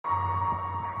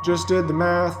Just did the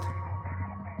math.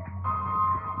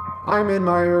 I'm in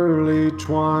my early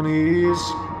 20s,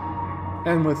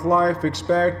 and with life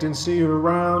expectancy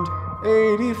around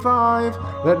 85,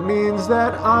 that means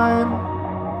that I'm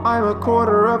a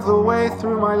quarter of the way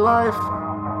through my life,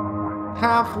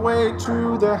 halfway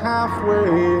to the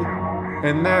halfway,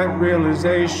 and that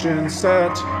realization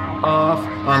set off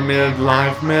a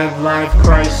midlife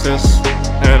crisis.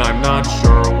 And I'm not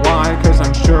sure why, cause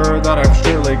I'm sure that I've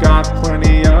surely got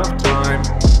plenty of time,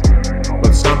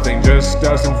 but something just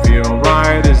doesn't feel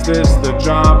right. Is this the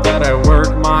job that I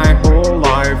work my whole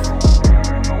life?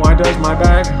 Why does my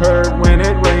back hurt when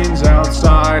it rains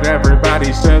outside?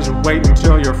 Everybody says wait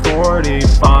until you're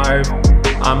 45.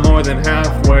 I'm more than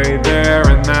halfway there,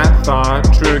 and that thought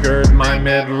triggered my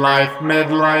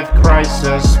midlife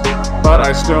crisis. But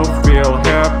I still feel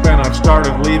hip, and I've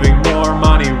started leaving more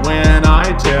money when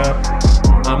I tip.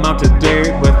 I'm up to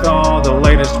date with all the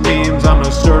latest memes. I'm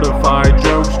a certified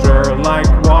jokester like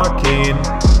Joaquin.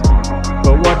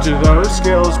 But what do those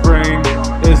skills bring?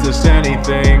 Is this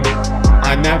anything?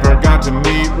 I never got to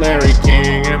meet Larry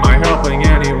King. Am I helping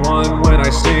anyone when I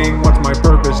sing? What's my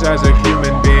purpose as a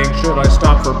human being? Should I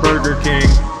stop for Burger King?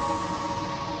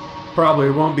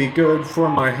 Probably won't be good for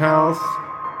my health.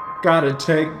 Gotta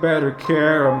take better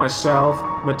care of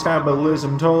myself.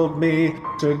 Metabolism told me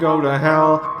to go to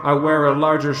hell. I wear a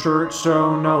larger shirt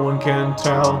so no one can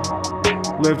tell.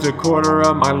 Lived a quarter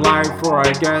of my life, or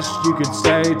I guess you could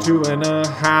say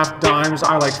 2.5 dimes.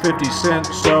 I like 50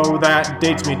 cents, so that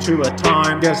dates me to a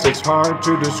time. Guess it's hard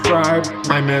to describe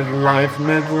my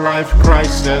midlife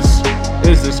crisis.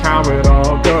 Is this how it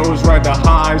all goes? Ride the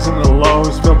highs and the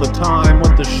lows, fill the time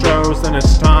with the shows, then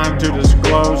it's time to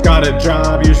disclose. Got a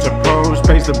job you suppose,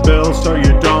 pays the bills so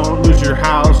you don't lose your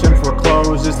house and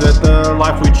foreclose. Is that the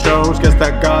life we chose? Guess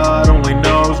that God only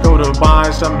knows. Go to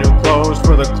buy some new clothes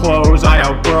for the clothes I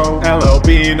outgrow. LL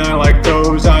Bean, I like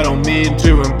those. I don't mean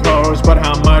to impose, but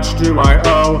how much do I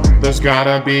owe? There's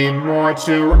gotta be more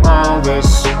to all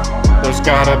this. There's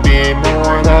gotta be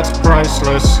more that's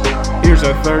priceless. Here's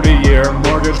a 30-year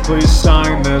mortgage, please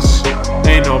sign this.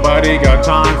 Ain't nobody got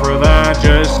time for that,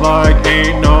 just like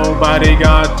ain't nobody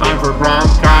got time for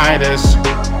bronchitis.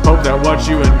 Hope that what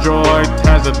you enjoyed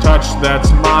has a touch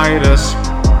that's Midas.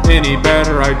 Any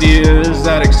better ideas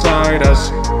that excite us?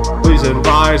 Please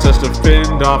advise us to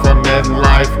fend off a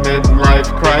midlife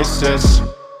crisis.